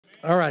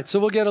All right, so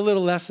we'll get a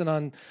little lesson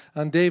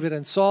on David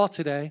and Saul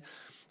today,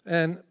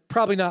 and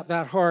probably not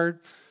that hard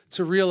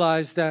to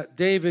realize that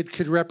David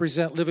could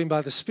represent living by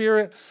the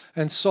Spirit,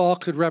 and Saul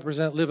could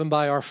represent living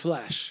by our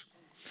flesh.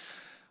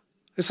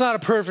 It's not a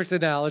perfect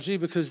analogy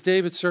because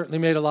David certainly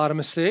made a lot of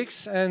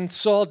mistakes, and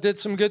Saul did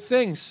some good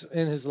things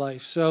in his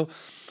life. So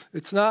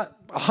it's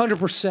not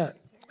 100%,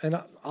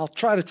 and I'll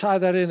try to tie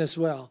that in as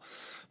well.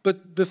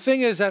 But the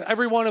thing is that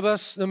every one of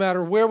us, no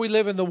matter where we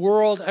live in the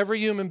world, every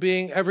human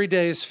being, every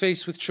day is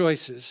faced with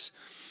choices.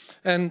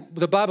 And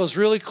the Bible is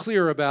really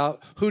clear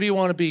about who do you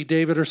want to be,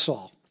 David or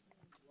Saul.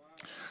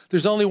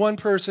 There's only one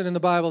person in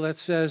the Bible that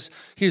says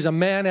he's a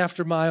man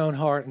after my own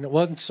heart, and it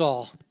wasn't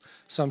Saul.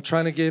 So I'm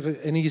trying to give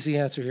an easy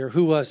answer here.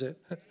 Who was it?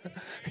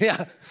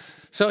 Yeah.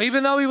 So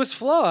even though he was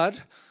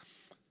flawed,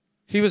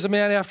 he was a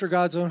man after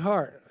God's own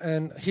heart.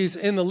 And he's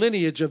in the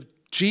lineage of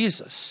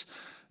Jesus.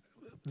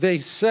 They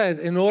said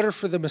in order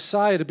for the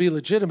Messiah to be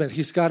legitimate,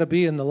 he's got to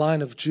be in the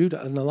line of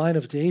Judah, in the line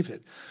of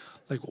David.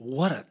 Like,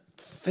 what a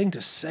thing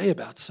to say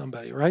about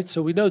somebody, right?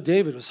 So we know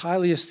David was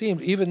highly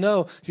esteemed, even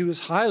though he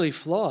was highly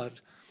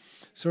flawed.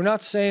 So we're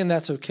not saying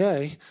that's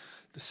okay,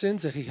 the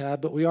sins that he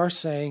had, but we are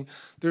saying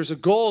there's a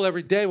goal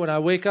every day. When I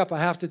wake up, I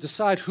have to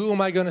decide, who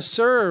am I going to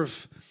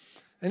serve?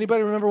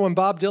 Anybody remember when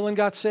Bob Dylan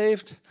got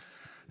saved?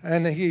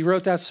 And he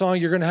wrote that song,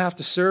 you're going to have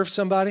to serve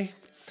somebody.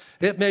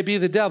 It may be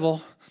the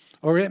devil,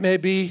 or it may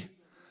be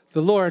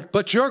the Lord,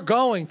 but you're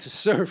going to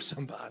serve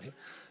somebody.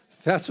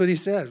 That's what he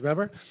said,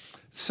 remember?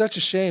 It's such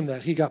a shame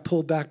that he got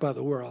pulled back by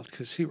the world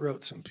because he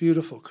wrote some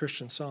beautiful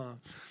Christian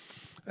songs.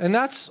 And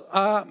that's,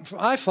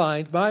 I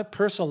find, my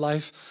personal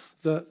life,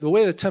 the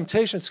way the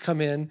temptations come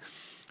in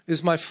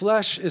is my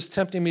flesh is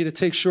tempting me to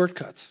take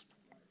shortcuts.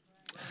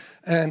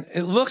 And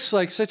it looks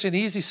like such an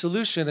easy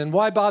solution. And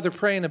why bother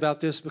praying about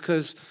this?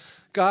 Because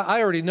God,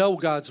 I already know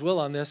God's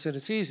will on this, and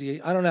it's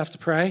easy. I don't have to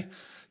pray.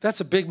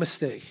 That's a big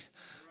mistake.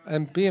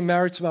 And being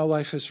married to my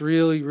wife has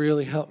really,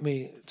 really helped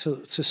me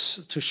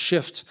to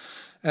shift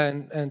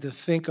and to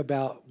think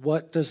about,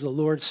 what does the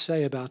Lord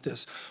say about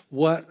this?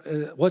 What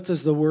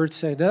does the Word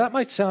say? Now, that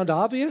might sound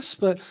obvious,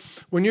 but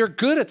when you're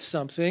good at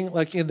something,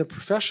 like in the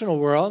professional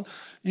world,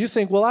 you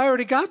think, well, I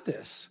already got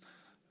this.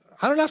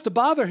 I don't have to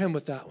bother him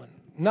with that one.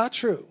 Not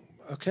true,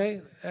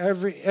 okay?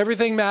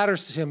 Everything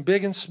matters to him,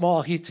 big and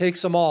small. He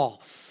takes them all,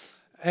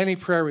 any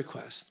prayer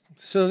request.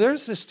 So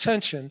there's this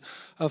tension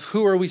of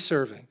who are we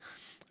serving?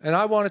 And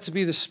I want it to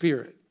be the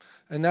Spirit.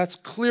 And that's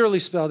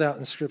clearly spelled out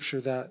in Scripture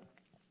that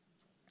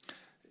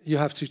you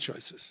have two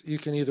choices. You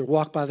can either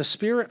walk by the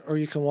Spirit or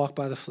you can walk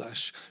by the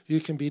flesh. You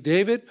can be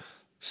David,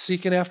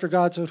 seeking after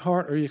God's own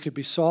heart, or you could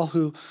be Saul,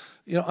 who,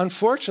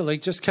 unfortunately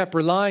just kept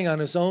relying on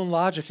his own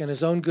logic and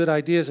his own good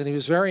ideas, and he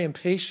was very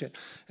impatient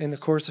in the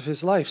course of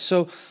his life.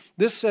 So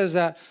this says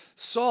that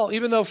Saul,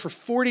 even though for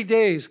 40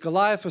 days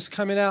Goliath was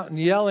coming out and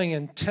yelling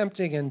and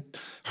tempting and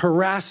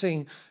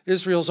harassing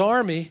Israel's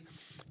army,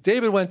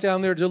 David went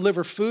down there to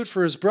deliver food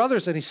for his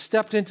brothers, and he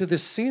stepped into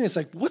this scene. It's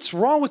like, what's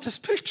wrong with this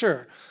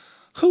picture?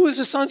 Who is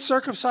this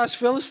uncircumcised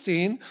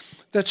Philistine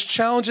that's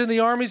challenging the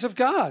armies of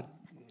God?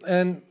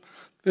 And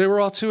they were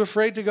all too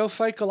afraid to go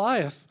fight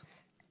Goliath.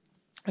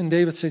 And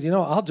David said,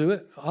 I'll do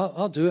it.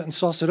 I'll do it. And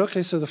Saul said,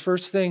 okay, so the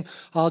first thing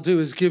I'll do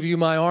is give you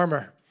my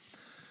armor.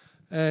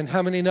 And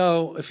how many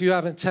know if you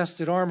haven't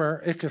tested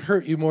armor, it could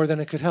hurt you more than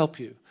it could help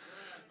you?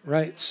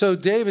 Right? So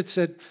David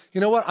said, you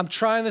know what? I'm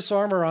trying this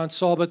armor on,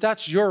 Saul, but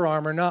that's your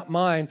armor, not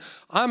mine.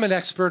 I'm an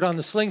expert on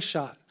the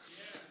slingshot.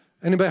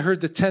 Anybody heard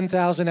the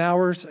 10,000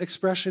 hours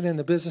expression in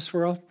the business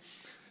world?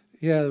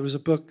 Yeah, there was a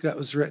book that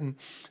was written,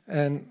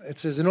 and it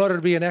says, in order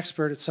to be an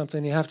expert at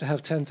something, you have to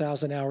have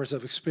 10,000 hours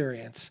of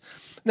experience.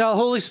 Now, the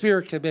Holy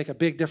Spirit can make a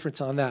big difference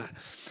on that,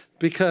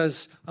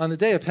 because on the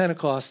day of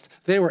Pentecost,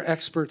 they were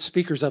expert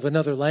speakers of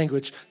another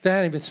language. They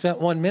hadn't even spent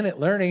 1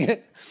 minute learning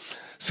it.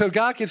 So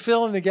God could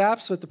fill in the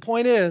gaps, but the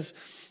point is,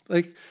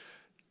 like,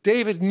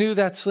 David knew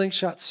that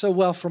slingshot so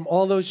well from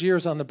all those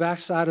years on the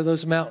backside of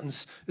those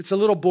mountains. It's a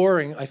little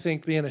boring, I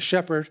think, being a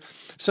shepherd.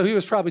 So he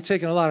was probably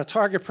taking a lot of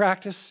target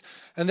practice.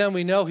 And then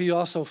we know he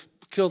also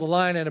killed a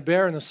lion and a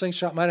bear, and the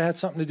slingshot might have had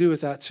something to do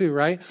with that too,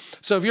 right?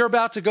 So if you're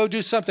about to go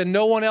do something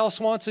no one else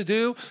wants to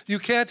do, you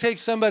can't take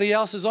somebody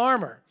else's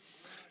armor.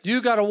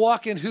 You got to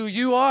walk in who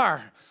you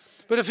are.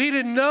 But if he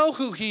didn't know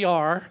who he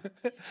are,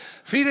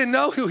 if he didn't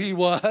know who he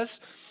was,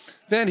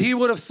 then he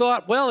would have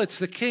thought, well, it's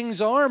the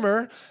king's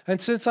armor,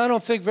 and since I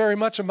don't think very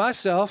much of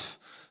myself,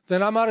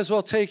 then I might as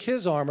well take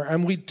his armor.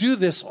 And we do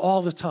this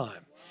all the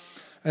time,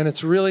 and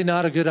it's really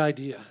not a good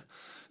idea.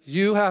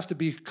 You have to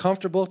be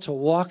comfortable to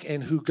walk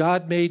in who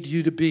God made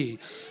you to be.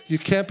 You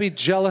can't be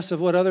jealous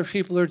of what other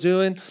people are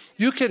doing.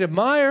 You can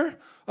admire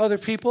other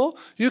people.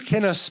 You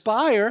can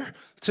aspire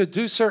to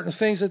do certain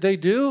things that they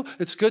do.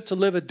 It's good to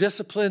live a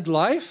disciplined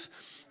life.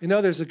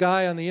 There's a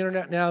guy on the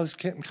internet now who's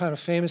getting kind of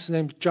famous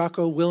named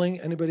Jocko Willing.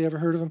 Anybody ever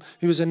heard of him?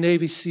 He was a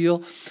Navy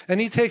SEAL. And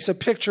he takes a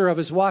picture of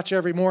his watch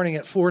every morning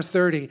at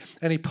 4:30,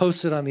 and he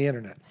posts it on the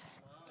internet.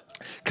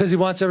 Because he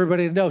wants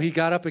everybody to know he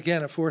got up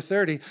again at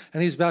 4:30,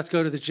 and he's about to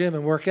go to the gym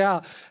and work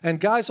out. And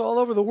guys all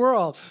over the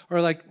world are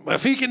like,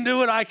 if he can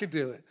do it, I can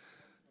do it.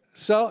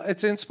 So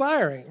it's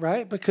inspiring,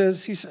 right?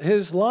 Because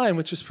his line,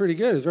 which is pretty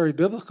good, is very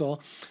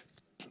biblical.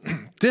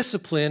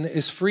 Discipline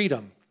is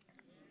freedom.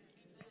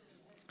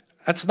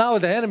 That's not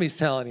what the enemy's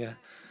telling you.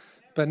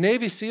 But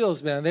Navy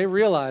SEALs, man, they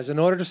realize in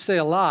order to stay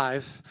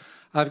alive,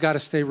 I've got to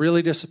stay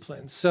really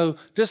disciplined. So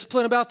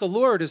discipline about the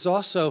Lord is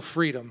also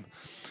freedom.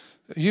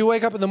 You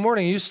wake up in the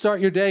morning, you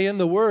start your day in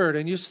the Word,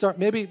 and you start,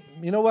 maybe,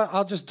 you know what,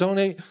 I'll just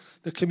donate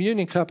the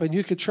communion cup, and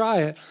you could try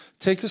it.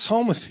 Take this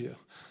home with you.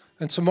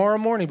 And tomorrow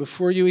morning,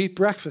 before you eat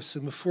breakfast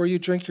and before you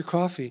drink your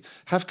coffee,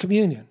 have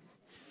communion.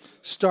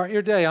 Start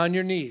your day on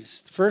your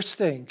knees. First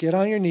thing, get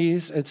on your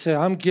knees and say,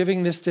 I'm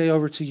giving this day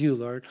over to you,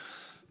 Lord.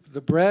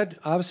 The bread,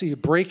 obviously you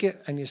break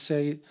it and you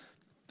say,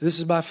 this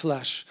is my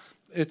flesh.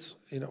 It's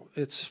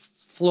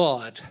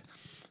flawed.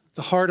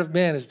 The heart of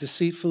man is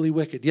deceitfully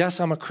wicked. Yes,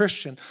 I'm a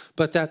Christian,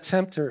 but that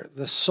tempter,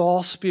 the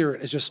Saul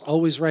spirit, is just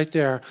always right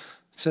there.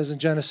 It says in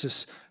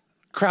Genesis,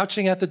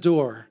 crouching at the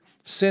door.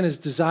 Sin is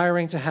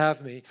desiring to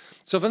have me.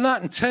 So if I'm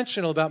not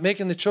intentional about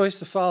making the choice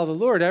to follow the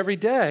Lord every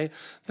day,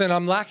 then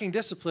I'm lacking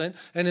discipline.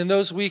 And in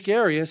those weak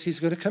areas, he's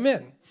going to come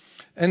in.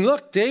 And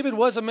look, David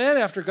was a man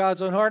after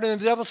God's own heart,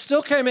 and the devil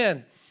still came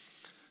in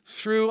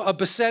through a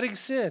besetting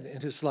sin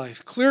in his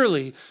life.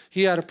 Clearly,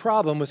 he had a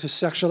problem with his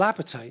sexual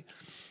appetite,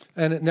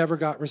 and it never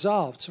got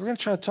resolved. So we're going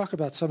to try to talk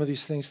about some of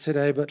these things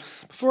today. But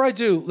before I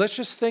do, let's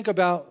just think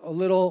about a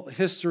little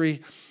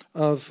history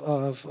of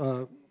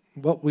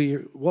what we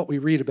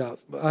read about.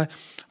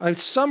 I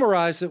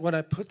summarized it when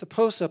I put the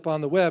post up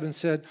on the web and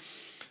said,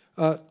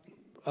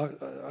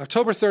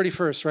 October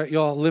 31st, right?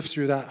 You all lived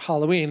through that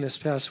Halloween this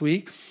past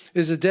week,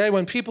 is a day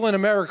when people in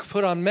America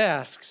put on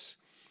masks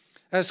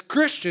as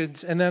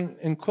Christians, and then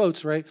in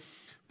quotes, right?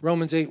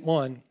 Romans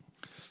 8:1,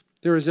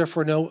 there is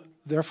therefore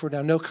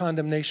now no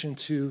condemnation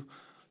to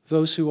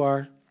those who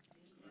are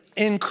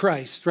in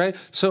Christ, right?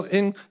 So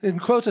in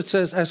quotes it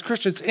says, as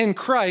Christians in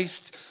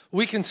Christ,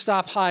 we can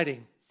stop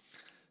hiding.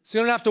 So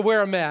you don't have to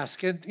wear a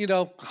mask. And,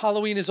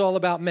 Halloween is all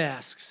about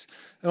masks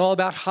and all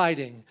about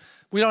hiding.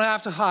 We don't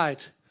have to hide.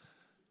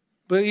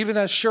 But even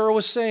as Cheryl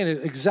was saying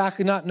it,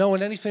 exactly not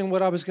knowing anything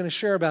what I was going to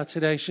share about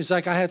today, she's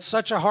like, I had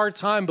such a hard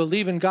time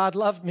believing God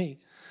loved me.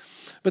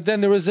 But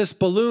then there was this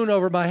balloon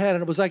over my head,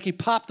 and it was like he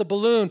popped the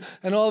balloon,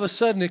 and all of a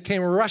sudden it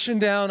came rushing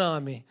down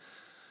on me.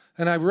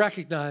 And I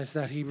recognized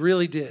that he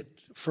really did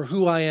for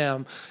who I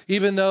am,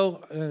 even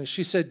though,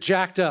 she said,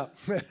 jacked up.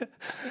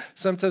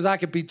 Sometimes I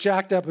could be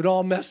jacked up and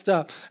all messed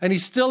up, and he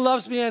still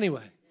loves me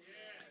anyway.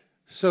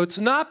 So it's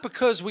not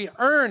because we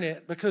earn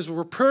it, because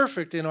we're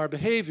perfect in our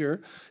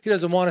behavior. He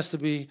doesn't want us to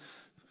be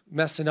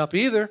messing up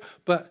either,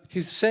 but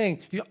he's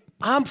saying,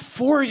 I'm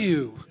for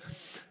you.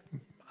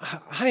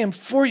 I am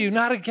for you,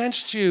 not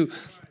against you.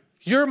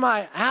 You're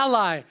my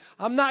ally.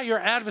 I'm not your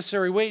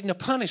adversary waiting to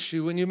punish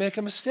you when you make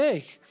a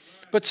mistake.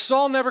 But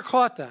Saul never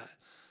caught that.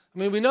 I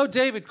mean, we know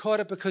David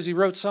caught it because he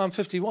wrote Psalm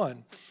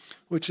 51,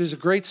 which is a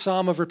great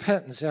psalm of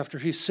repentance after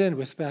he sinned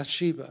with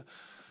Bathsheba.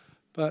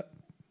 But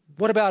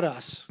what about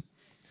us?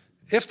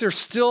 If there's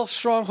still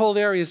stronghold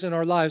areas in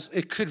our lives,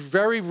 it could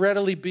very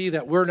readily be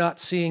that we're not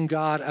seeing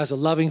God as a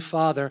loving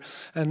father.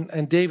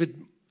 And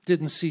David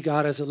didn't see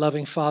God as a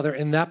loving father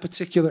in that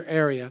particular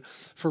area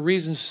for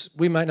reasons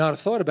we might not have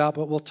thought about,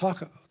 but we'll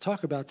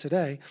talk about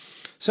today.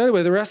 So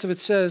anyway, the rest of it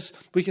says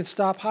we can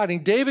stop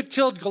hiding. David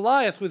killed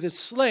Goliath with his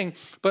sling,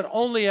 but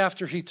only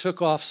after he took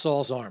off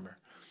Saul's armor.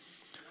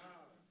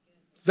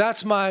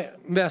 That's my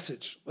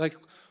message. Like,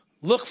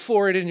 look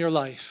for it in your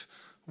life.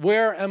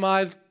 Where am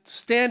I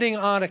standing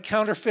on a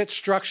counterfeit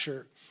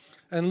structure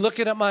and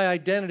looking at my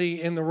identity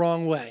in the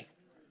wrong way?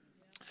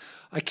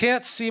 I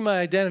can't see my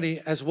identity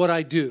as what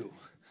I do.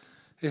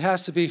 It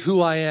has to be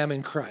who I am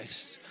in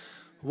Christ.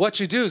 What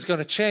you do is going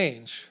to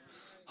change.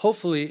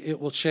 Hopefully it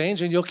will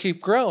change and you'll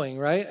keep growing,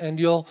 right? And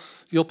you'll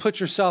put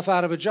yourself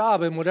out of a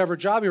job in whatever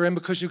job you're in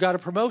because you got a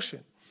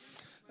promotion.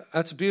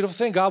 That's a beautiful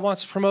thing. God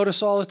wants to promote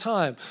us all the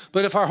time.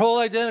 But if our whole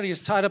identity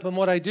is tied up in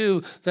what I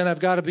do, then I've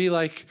got to be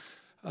like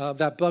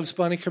that Bugs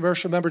Bunny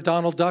commercial. Remember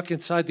Donald Duck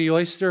inside the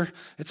oyster?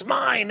 It's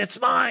mine, it's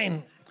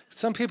mine.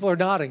 Some people are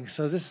nodding,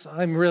 so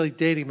I'm really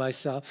dating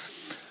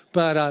myself.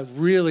 But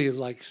really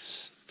like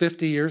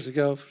 50 years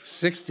ago,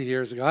 60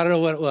 years ago, I don't know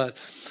what it was.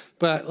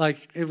 But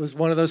like it was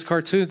one of those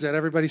cartoons that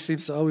everybody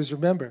seems to always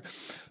remember.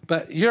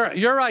 But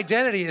your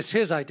identity is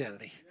his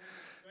identity.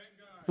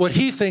 What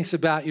he thinks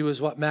about you is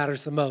what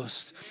matters the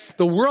most.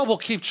 The world will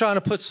keep trying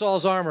to put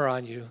Saul's armor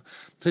on you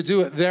to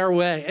do it their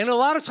way. And a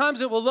lot of times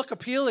it will look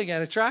appealing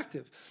and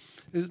attractive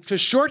because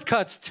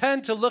shortcuts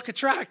tend to look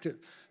attractive.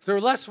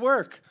 They're less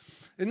work.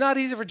 It's not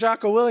easy for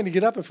Jocko Willing to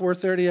get up at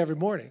 4:30 every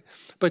morning.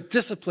 But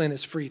discipline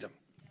is freedom.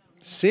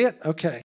 See it? Okay.